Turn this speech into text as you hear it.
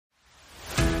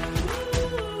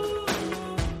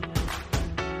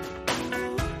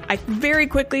I very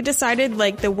quickly decided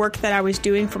like the work that I was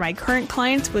doing for my current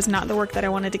clients was not the work that I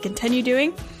wanted to continue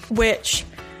doing, which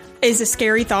is a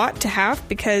scary thought to have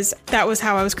because that was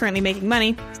how I was currently making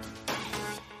money.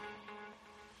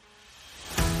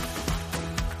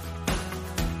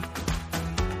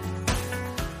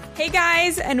 Hey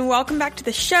guys, and welcome back to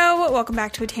the show. Welcome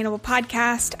back to Attainable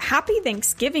Podcast. Happy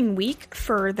Thanksgiving week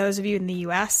for those of you in the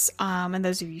US and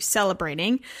those of you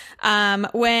celebrating.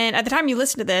 When at the time you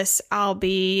listen to this, I'll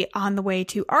be on the way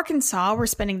to Arkansas. We're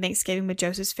spending Thanksgiving with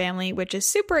Joseph's family, which is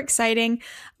super exciting.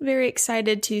 I'm very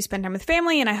excited to spend time with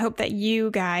family, and I hope that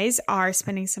you guys are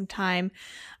spending some time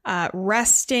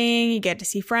resting. You get to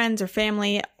see friends or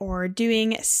family or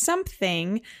doing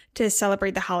something to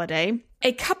celebrate the holiday.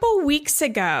 A couple weeks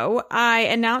ago, I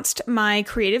announced my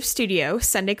creative studio,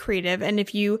 Sunday Creative. And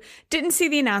if you didn't see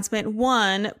the announcement,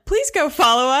 one, please go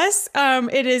follow us.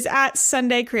 It is at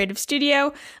Sunday Creative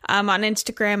Studio on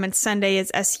Instagram, and Sunday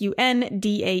is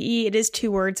Sundae. It is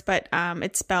 2 words, but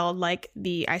it's spelled like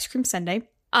the ice cream sundae.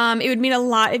 It would mean a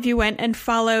lot if you went and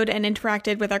followed and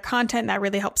interacted with our content. That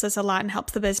really helps us a lot and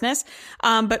helps the business.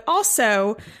 But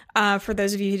also, for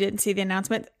those of you who didn't see the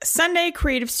announcement, Sunday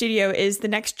Creative Studio is the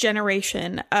next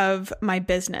generation of my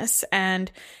business. And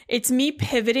it's me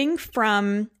pivoting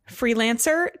from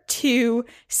freelancer to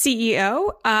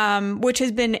CEO, which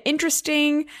has been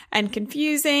interesting and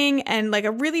confusing and like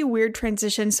a really weird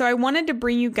transition. So I wanted to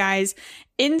bring you guys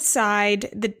inside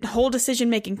the whole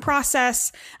decision-making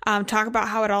process, talk about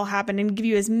how it all happened, and give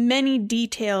you as many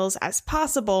details as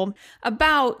possible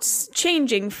about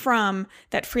changing from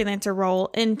that freelancer role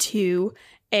into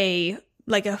a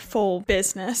full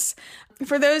business.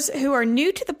 For those who are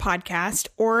new to the podcast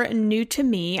or new to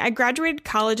me, I graduated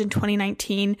college in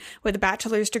 2019 with a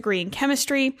bachelor's degree in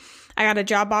chemistry. I got a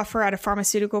job offer at a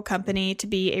pharmaceutical company to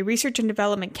be a research and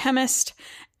development chemist.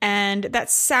 And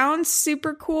that sounds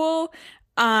super cool.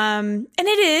 And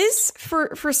it is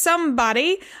for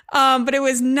somebody, but it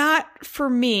was not for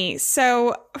me.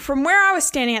 So from where I was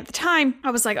standing at the time,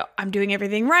 I was like, oh, I'm doing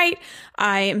everything right.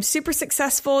 I am super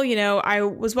successful. You know, I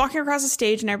was walking across the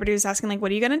stage and everybody was asking like,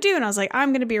 what are you going to do? And I was like, I'm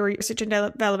going to be a research and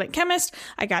development chemist.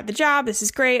 I got the job. This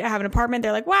is great. I have an apartment.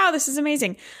 They're like, wow, this is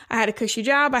amazing. I had a cushy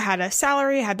job. I had a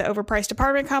salary. I had the overpriced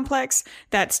apartment complex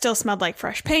that still smelled like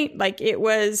fresh paint.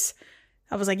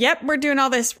 I was like, yep, we're doing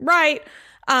all this right.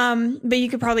 But you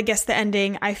could probably guess the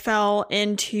ending. I fell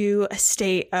into a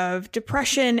state of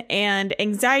depression and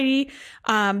anxiety,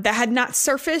 that had not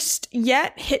surfaced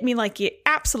yet, hit me like an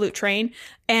absolute train.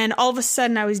 And all of a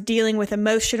sudden I was dealing with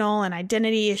emotional and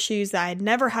identity issues that I had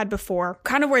never had before,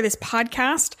 kind of where this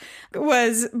podcast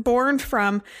was born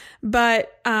from.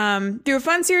 But through a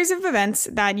fun series of events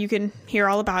that you can hear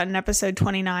all about in episode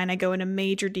 29, I go into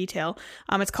major detail.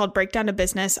 It's called Breakdown to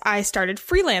Business. I started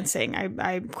freelancing.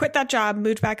 I quit that job,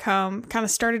 moved back home, kind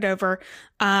of started over,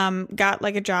 got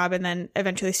like a job, and then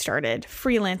eventually started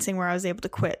freelancing where I was able to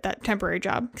quit that temporary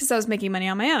job because I was making money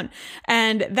on my own.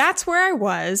 And that's where I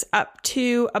was up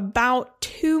to about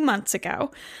 2 months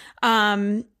ago.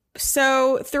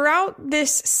 So throughout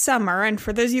this summer, and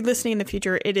for those of you listening in the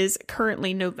future, it is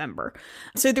currently November.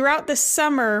 So throughout the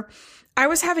summer, I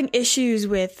was having issues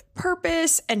with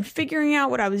purpose and figuring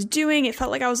out what I was doing. It felt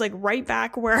like I was like right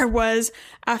back where I was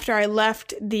after I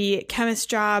left the chemist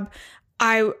job.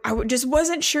 I just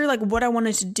wasn't sure like what I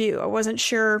wanted to do. I wasn't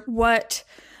sure what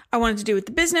I wanted to do with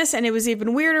the business. And it was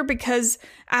even weirder because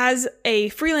as a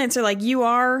freelancer, like you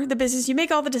are the business, you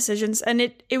make all the decisions, and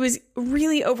it was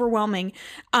really overwhelming.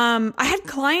 I had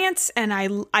clients and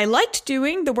I liked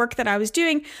doing the work that I was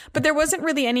doing, but there wasn't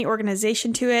really any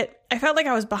organization to it. I felt like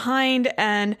I was behind,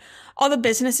 and all the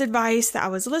business advice that I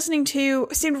was listening to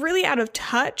seemed really out of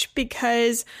touch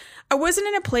because I wasn't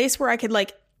in a place where I could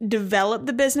like develop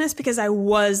the business because I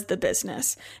was the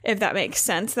business, if that makes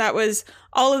sense. That was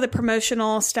all of the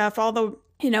promotional stuff, all the,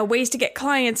 ways to get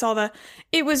clients,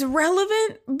 it was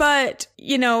relevant, but,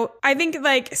 I think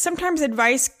like sometimes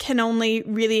advice can only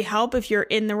really help if you're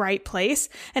in the right place.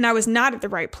 And I was not at the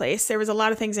right place. There was a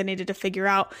lot of things I needed to figure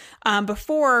out,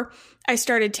 before I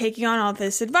started taking on all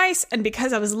this advice. And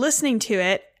because I was listening to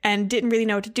it and didn't really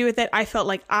know what to do with it, I felt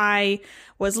like I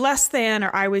was less than, or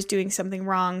I was doing something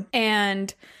wrong.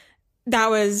 And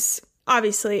that's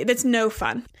no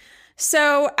fun.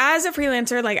 So as a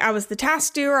freelancer, like I was the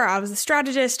task doer, I was the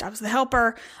strategist, I was the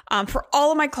helper, for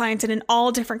all of my clients and in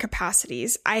all different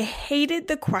capacities. I hated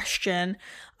the question,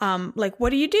 like,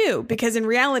 what do you do? Because in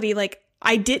reality, like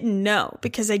I didn't know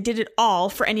because I did it all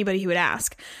for anybody who would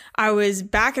ask. I was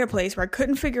back at a place where I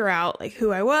couldn't figure out like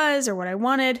who I was or what I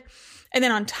wanted. And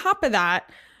then on top of that,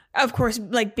 of course,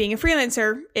 like being a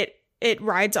freelancer, it it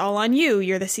rides all on you.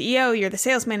 You're the CEO, you're the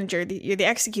sales manager, you're the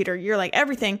executor, you're like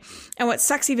everything. And what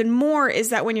sucks even more is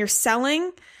that when you're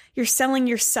selling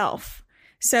yourself.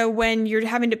 So when you're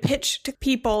having to pitch to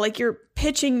people, like you're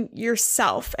pitching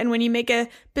yourself. And when you make a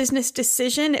business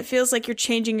decision, it feels like you're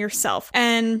changing yourself.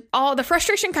 And all the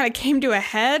frustration kind of came to a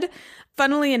head,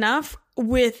 funnily enough,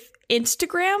 with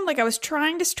Instagram. Like I was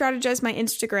trying to strategize my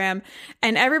Instagram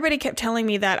and everybody kept telling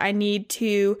me that I need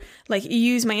to like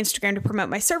use my Instagram to promote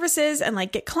my services and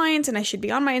like get clients, and I should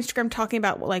be on my Instagram talking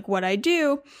about like what I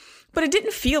do. But it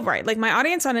didn't feel right. Like my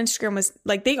audience on Instagram was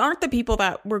like, they aren't the people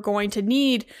that were going to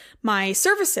need my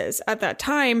services at that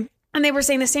time. And they were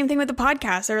saying the same thing with the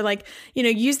podcast. They were like,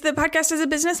 use the podcast as a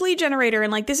business lead generator.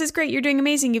 And like, this is great. You're doing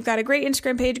amazing. You've got a great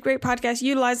Instagram page, great podcast.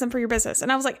 Utilize them for your business. And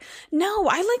I was like, no,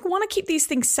 I like want to keep these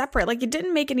things separate. Like it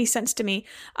didn't make any sense to me.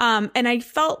 And I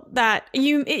felt that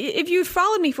if you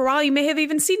followed me for a while, you may have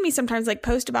even seen me sometimes like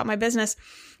post about my business,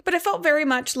 but it felt very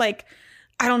much like,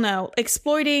 I don't know,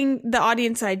 exploiting the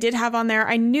audience that I did have on there.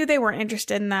 I knew they weren't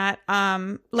interested in that.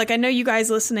 Like I know you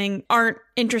guys listening aren't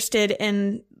interested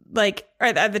in like, or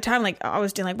at the time, like I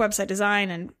was doing like website design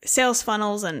and sales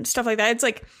funnels and stuff like that. It's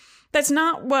like, that's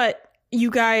not what you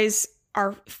guys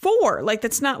are for. Like,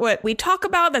 that's not what we talk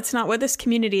about. That's not what this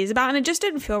community is about. And it just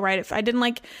didn't feel right. If I didn't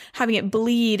like having it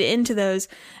bleed into those.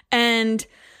 And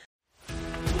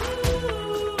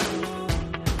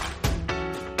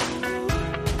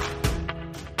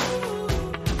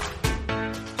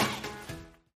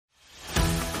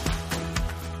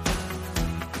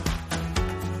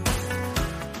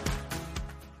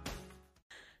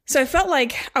so I felt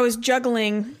like I was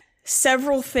juggling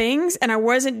several things and I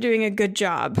wasn't doing a good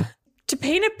job. To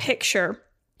paint a picture,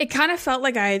 it kind of felt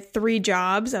like I had 3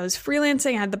 jobs. I was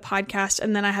freelancing, I had the podcast,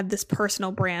 and then I had this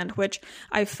personal brand, which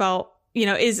I felt,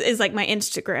 is like my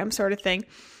Instagram sort of thing.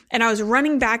 And I was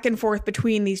running back and forth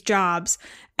between these jobs,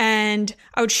 and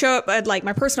I would show up at like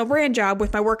my personal brand job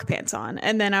with my work pants on.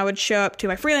 And then I would show up to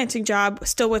my freelancing job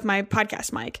still with my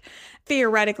podcast mic.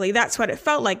 Theoretically, that's what it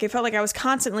felt like. It felt like I was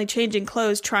constantly changing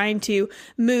clothes, trying to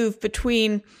move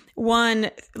between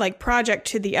one like project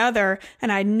to the other. And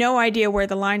I had no idea where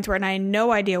the lines were, and I had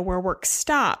no idea where work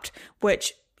stopped,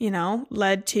 which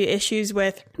led to issues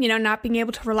with, not being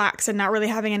able to relax and not really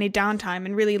having any downtime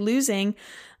and really losing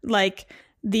like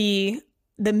the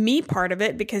me part of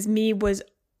it, because me was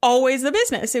always the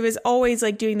business. It was always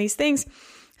like doing these things.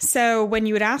 So when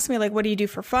you would ask me like, what do you do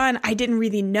for fun? I didn't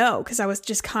really know, because I was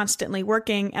just constantly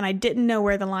working and I didn't know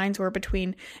where the lines were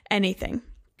between anything.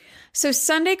 So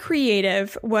Sunday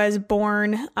Creative was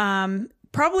born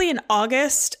probably in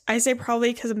August. I say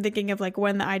probably because I'm thinking of like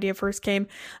when the idea first came.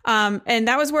 And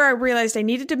that was where I realized I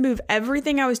needed to move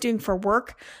everything I was doing for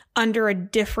work under a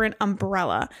different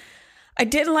umbrella. I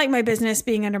didn't like my business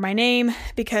being under my name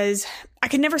because I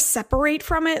could never separate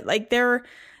from it. Like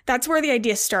that's where the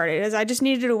idea started, is I just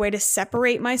needed a way to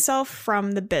separate myself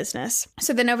from the business.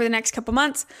 So then over the next couple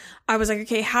months, I was like,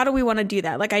 okay, how do we want to do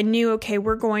that? Like I knew, okay,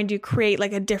 we're going to create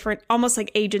like a different, almost like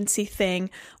agency thing.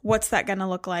 What's that going to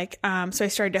look like? So I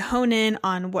started to hone in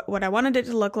on what I wanted it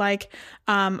to look like.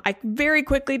 I very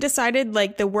quickly decided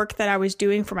like the work that I was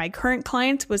doing for my current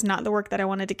clients was not the work that I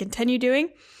wanted to continue doing,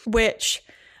 which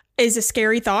is a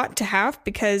scary thought to have,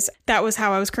 because that was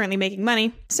how I was currently making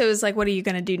money. So it was like, what are you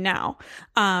going to do now?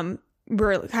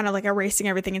 We're kind of like erasing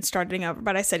everything and starting over.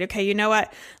 But I said, okay, you know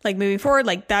what? Like moving forward,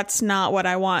 like that's not what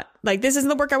I want. Like this isn't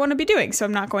the work I want to be doing. So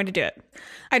I'm not going to do it.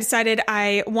 I decided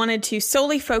I wanted to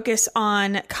solely focus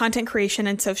on content creation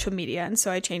and social media. And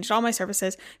so I changed all my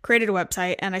services, created a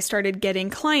website, and I started getting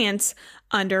clients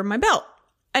under my belt.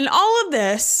 And all of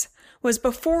this was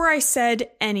before I said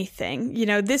anything.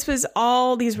 These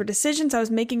were decisions I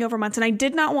was making over months, and I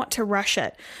did not want to rush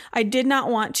it. I did not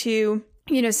want to,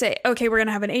 say, okay, we're going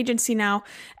to have an agency now,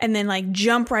 and then like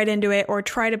jump right into it or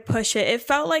try to push it. It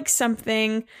felt like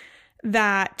something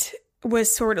that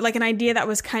was sort of like an idea that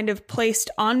was kind of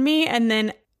placed on me, and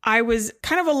then I was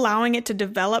kind of allowing it to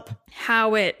develop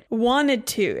how it wanted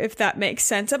to, if that makes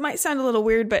sense. It might sound a little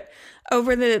weird, but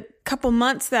over the couple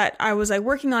months that I was like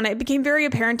working on it, it became very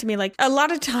apparent to me, like a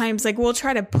lot of times, like we'll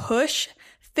try to push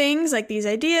things like these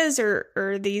ideas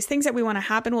or these things that we want to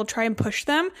happen. We'll try and push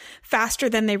them faster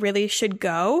than they really should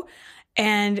go.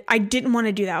 And I didn't want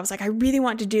to do that. I was like, I really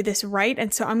want to do this right.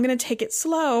 And so I'm going to take it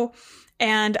slow.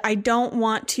 And I don't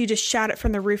want to just shout it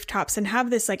from the rooftops and have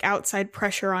this like outside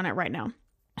pressure on it right now.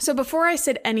 So before I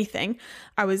said anything,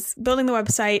 I was building the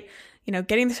website,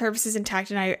 getting the services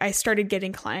intact, and I started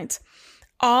getting clients.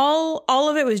 All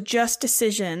of it was just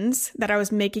decisions that I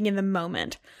was making in the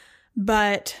moment.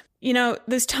 But,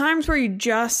 there's times where you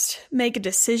just make a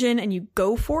decision and you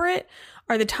go for it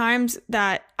are the times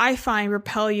that I find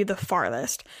repel you the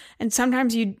farthest. And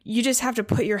sometimes you just have to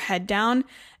put your head down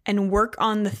and work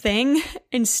on the thing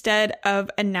instead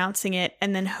of announcing it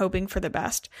and then hoping for the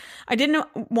best. I didn't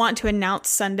want to announce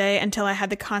Sunday until I had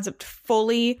the concept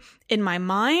fully in my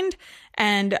mind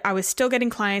and I was still getting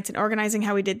clients and organizing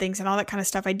how we did things and all that kind of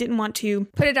stuff. I didn't want to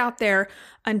put it out there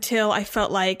until I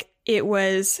felt like it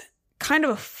was kind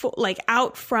of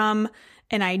out from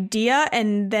an idea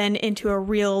and then into a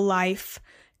real life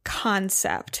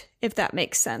concept, if that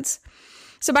makes sense.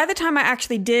 So by the time I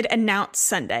actually did announce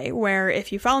Sunday, where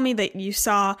if you follow me, that you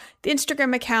saw the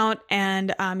Instagram account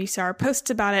and you saw our posts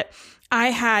about it, I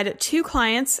had two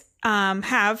clients,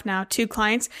 have now two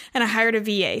clients, and I hired a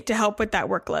VA to help with that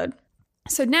workload.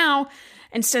 So now,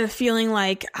 instead of feeling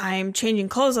like I'm changing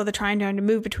clothes all the time, trying to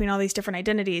move between all these different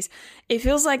identities, it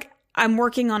feels like I'm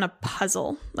working on a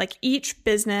puzzle. Like each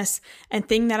business and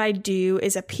thing that I do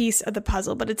is a piece of the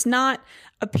puzzle, but it's not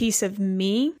a piece of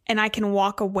me, and I can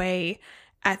walk away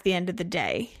at the end of the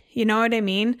day. You know what I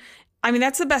mean? I mean,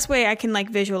 that's the best way I can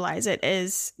visualize it,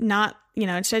 is not,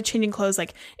 instead of changing clothes,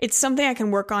 it's something I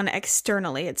can work on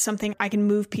externally. It's something I can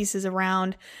move pieces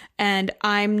around, and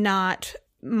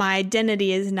my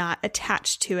identity is not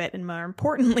attached to it. And more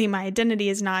importantly, my identity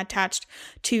is not attached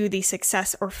to the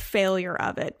success or failure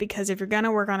of it. Because if you're going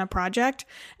to work on a project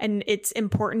and it's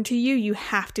important to you, you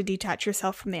have to detach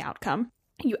yourself from the outcome.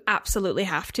 You absolutely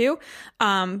have to,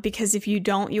 because if you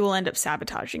don't, you will end up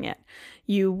sabotaging it.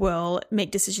 You will make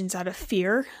decisions out of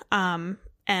fear.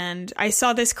 And I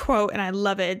saw this quote and I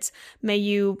love it. It's, may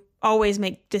you always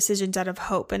make decisions out of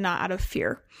hope and not out of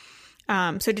fear.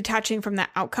 So detaching from that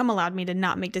outcome allowed me to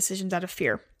not make decisions out of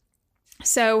fear.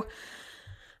 So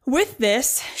with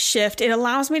this shift, it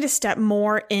allows me to step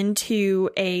more into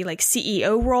a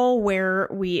CEO role where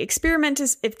we experiment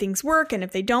if things work, and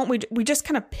if they don't, we just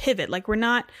kind of pivot. We're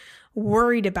not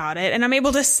worried about it. And I'm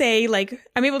able to say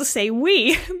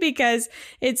we because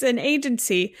it's an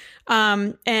agency,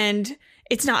 and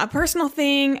it's not a personal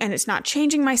thing, and it's not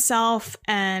changing myself.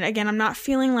 And again, I'm not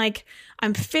feeling like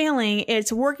I'm failing.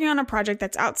 It's working on a project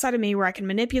that's outside of me where I can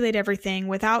manipulate everything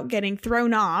without getting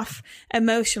thrown off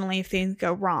emotionally if things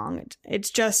go wrong. It's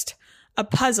just a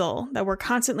puzzle that we're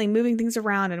constantly moving things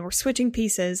around and we're switching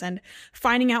pieces and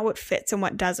finding out what fits and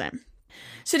what doesn't.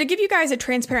 So to give you guys a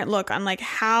transparent look on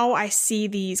how I see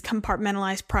these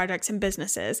compartmentalized projects and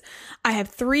businesses, I have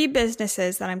 3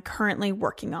 businesses that I'm currently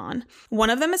working on. One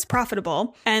of them is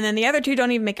profitable, and then the other 2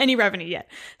 don't even make any revenue yet.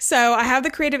 So I have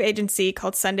the creative agency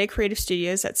called Sunday Creative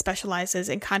Studios that specializes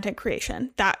in content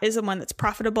creation. That is the one that's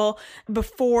profitable.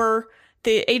 Before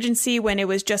the agency, when it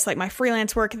was just my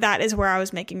freelance work, that is where I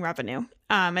was making revenue.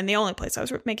 And the only place I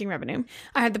was making revenue.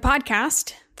 I had the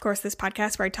podcast, of course, this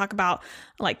podcast where I talk about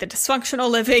the dysfunctional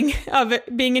living of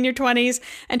it, being in your 20s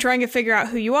and trying to figure out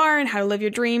who you are and how to live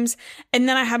your dreams. And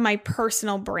then I have my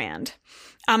personal brand.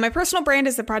 My personal brand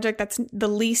is the project that's the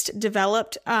least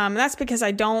developed. That's because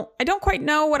I don't quite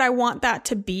know what I want that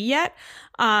to be yet.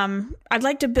 I'd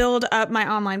like to build up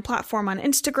my online platform on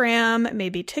Instagram,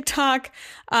 maybe TikTok.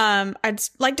 I'd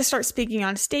like to start speaking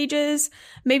on stages.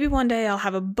 Maybe one day I'll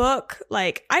have a book.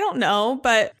 I don't know,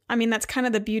 but I mean, that's kind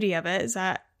of the beauty of it, is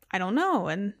that I don't know.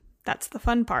 And that's the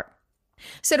fun part.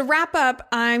 So to wrap up,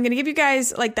 I'm going to give you guys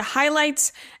the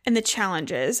highlights and the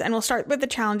challenges, and we'll start with the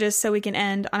challenges so we can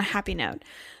end on a happy note.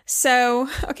 So,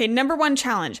 okay, number 1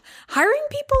 challenge, hiring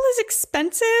people is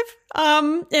expensive.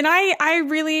 And I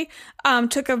really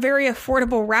took a very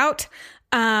affordable route.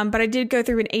 But I did go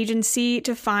through an agency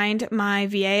to find my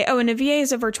VA. Oh, and a VA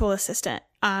is a virtual assistant,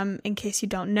 in case you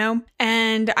don't know.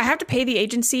 And I have to pay the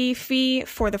agency fee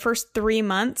for the first 3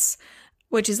 months,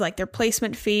 which is their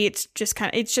placement fee. It's just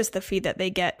the fee that they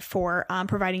get for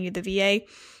providing you the VA.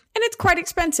 And it's quite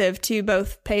expensive to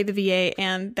both pay the VA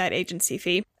and that agency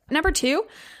fee. Number 2,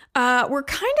 we're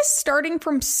kind of starting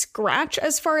from scratch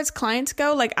as far as clients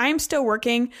go. I'm still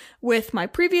working with my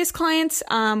previous clients,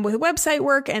 with website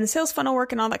work and sales funnel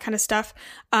work and all that kind of stuff.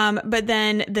 But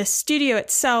then the studio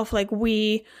itself,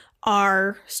 we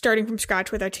are starting from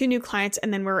scratch with our 2 new clients,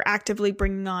 and then we're actively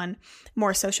bringing on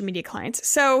more social media clients.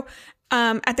 So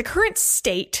at the current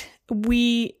state,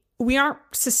 we aren't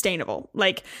sustainable.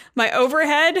 My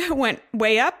overhead went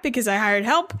way up because I hired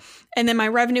help, and then my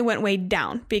revenue went way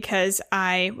down because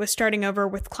I was starting over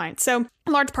with clients. So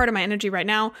a large part of my energy right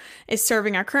now is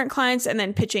serving our current clients and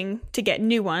then pitching to get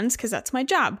new ones, because that's my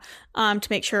job, to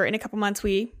make sure in a couple months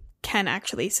we can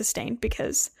actually sustain,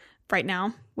 because right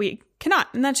now we cannot.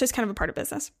 And that's just kind of a part of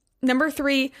business. Number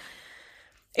 3,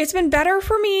 it's been better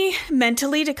for me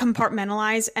mentally to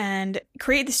compartmentalize and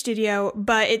create the studio,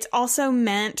 but it's also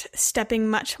meant stepping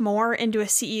much more into a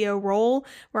CEO role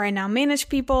where I now manage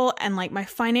people and like my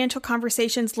financial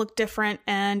conversations look different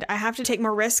and I have to take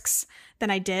more risks than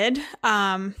I did.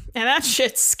 And that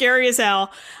shit's scary as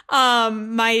hell.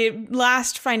 My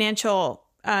last financial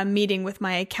meeting with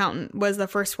my accountant was the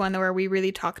first one where we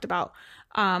really talked about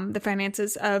the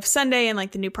finances of Sunday and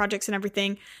like the new projects and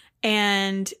everything.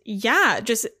 And yeah,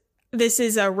 just this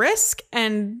is a risk.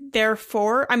 And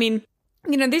therefore, I mean,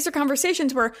 you know, these are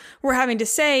conversations where we're having to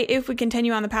say, if we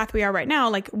continue on the path we are right now,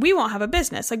 like we won't have a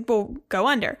business, like we'll go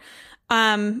under.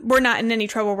 We're not in any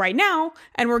trouble right now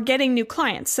and we're getting new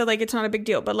clients. So like, it's not a big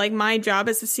deal, but like my job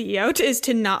as the CEO is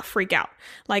to not freak out.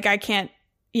 Like I can't,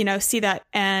 you know, see that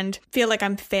and feel like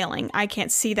I'm failing. I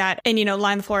can't see that and, you know,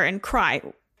 lie on the floor and cry.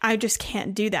 I just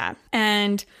can't do that.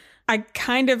 And I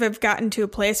kind of have gotten to a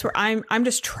place where I'm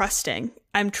just trusting.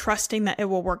 I'm trusting that it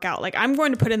will work out. Like I'm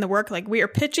going to put in the work. Like we are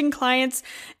pitching clients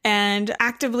and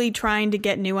actively trying to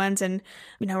get new ones. And,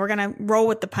 you know, we're going to roll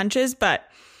with the punches. But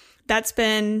that's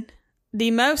been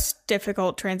the most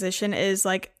difficult transition is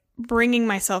like bringing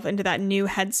myself into that new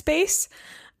headspace.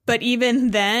 But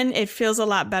even then, it feels a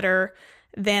lot better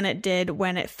than it did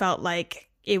when it felt like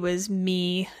it was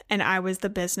me and I was the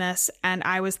business and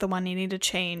I was the one needing to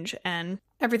change and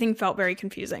everything felt very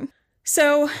confusing.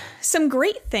 So some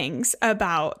great things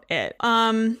about it.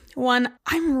 One,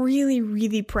 I'm really,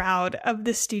 really proud of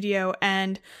the studio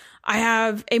and I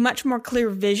have a much more clear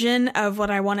vision of what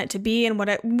I want it to be and what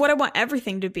I want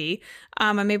everything to be.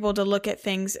 I'm able to look at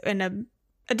things in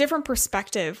a different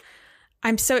perspective.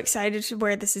 I'm so excited to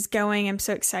where this is going. I'm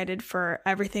so excited for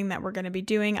everything that we're going to be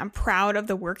doing. I'm proud of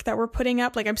the work that we're putting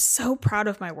up. Like I'm so proud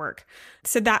of my work.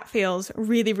 So that feels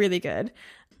really, really good.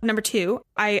 Number two,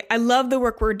 I love the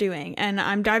work we're doing and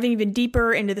I'm diving even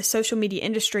deeper into the social media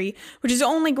industry, which is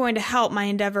only going to help my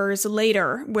endeavors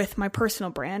later with my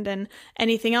personal brand and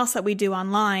anything else that we do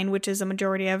online, which is a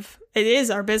majority of, it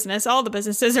is our business. All the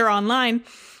businesses are online.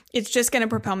 It's just going to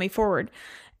propel me forward.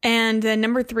 And then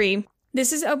number three,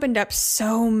 this has opened up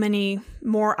so many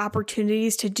more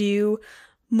opportunities to do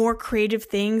more creative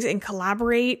things and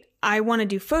collaborate. I want to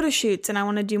do photo shoots and I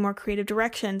want to do more creative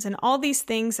directions and all these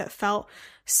things that felt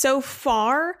so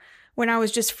far when I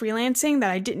was just freelancing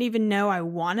that I didn't even know I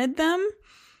wanted them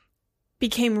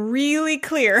became really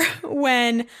clear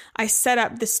when I set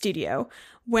up the studio,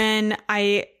 when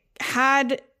I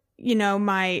had, you know,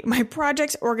 my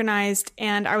projects organized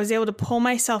and I was able to pull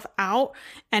myself out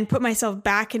and put myself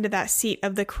back into that seat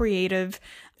of the creative,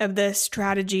 of the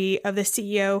strategy, of the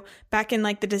CEO, back in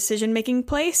like the decision-making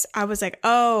place. I was like,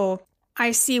 oh,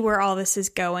 I see where all this is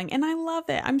going and I love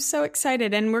it. I'm so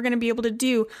excited and we're going to be able to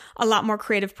do a lot more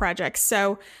creative projects.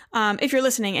 So if you're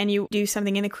listening and you do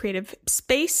something in the creative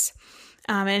space,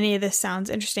 any of this sounds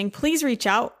interesting, please reach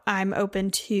out. I'm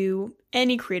open to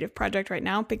any creative project right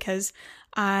now because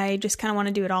I just kind of want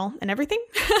to do it all and everything.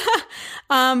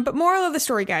 But moral of the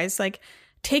story, guys, like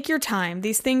take your time.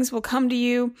 These things will come to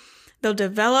you. They'll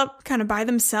develop kind of by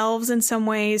themselves in some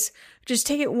ways. Just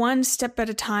take it one step at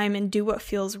a time and do what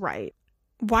feels right.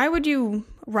 Why would you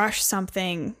rush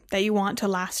something that you want to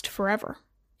last forever?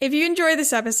 If you enjoyed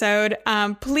this episode,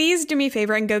 please do me a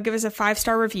favor and go give us a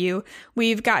 5-star review. We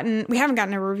haven't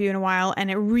gotten a review in a while and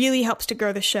it really helps to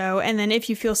grow the show. And then if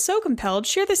you feel so compelled,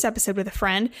 share this episode with a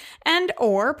friend and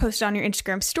or post it on your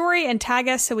Instagram story and tag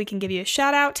us so we can give you a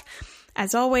shout out.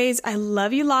 As always, I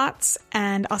love you lots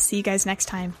and I'll see you guys next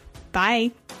time.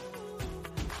 Bye.